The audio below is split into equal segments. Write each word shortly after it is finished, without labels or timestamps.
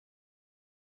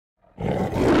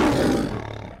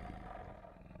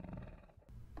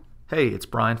Hey, it's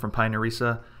Brian from Pioneer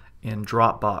Risa, and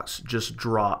Dropbox just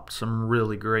dropped some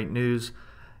really great news,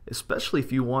 especially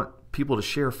if you want people to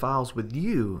share files with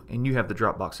you and you have the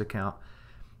Dropbox account.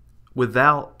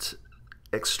 Without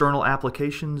external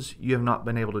applications, you have not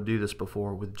been able to do this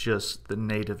before with just the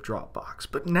native Dropbox.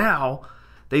 But now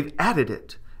they've added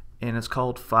it, and it's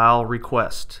called File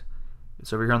Request.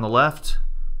 It's over here on the left.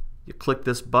 You click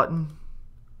this button,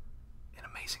 and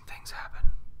amazing things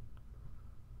happen.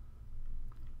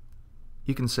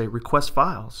 You can say request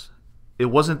files. It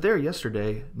wasn't there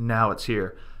yesterday, now it's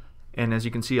here. And as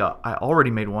you can see, I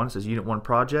already made one. It says Unit 1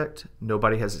 project.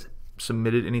 Nobody has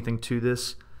submitted anything to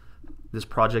this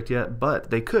project yet, but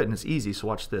they could, and it's easy. So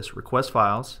watch this. Request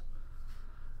files.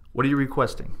 What are you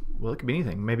requesting? Well, it could be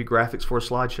anything. Maybe graphics for a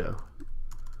slideshow.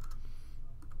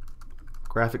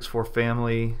 Graphics for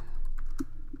family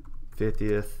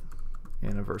 50th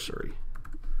anniversary.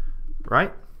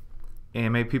 Right?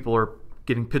 And maybe people are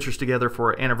getting pictures together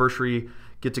for an anniversary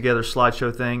get-together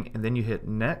slideshow thing, and then you hit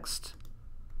next.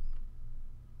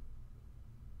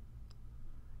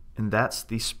 And that's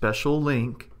the special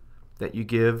link that you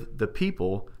give the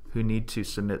people who need to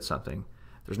submit something.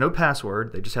 There's no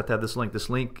password. They just have to have this link. This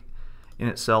link in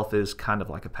itself is kind of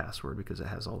like a password because it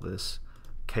has all this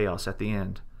chaos at the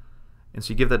end. And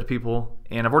so you give that to people.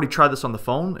 And I've already tried this on the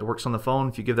phone. It works on the phone.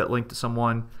 If you give that link to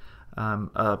someone,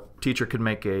 a teacher could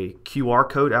make a QR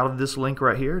code out of this link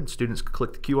right here, and students could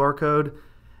click the QR code,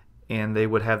 and they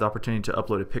would have the opportunity to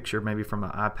upload a picture maybe from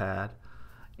an iPad.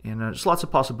 And just lots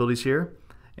of possibilities here.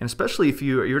 And especially if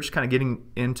you're just kind of getting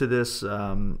into this,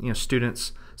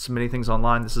 students submitting things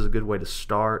online, this is a good way to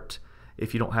start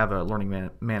if you don't have a learning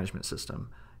management system.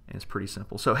 And it's pretty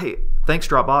simple. So hey, thanks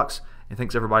Dropbox, and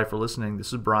thanks everybody for listening.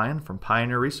 This is Brian from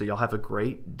Pioneer Risa. Y'all have a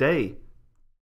great day.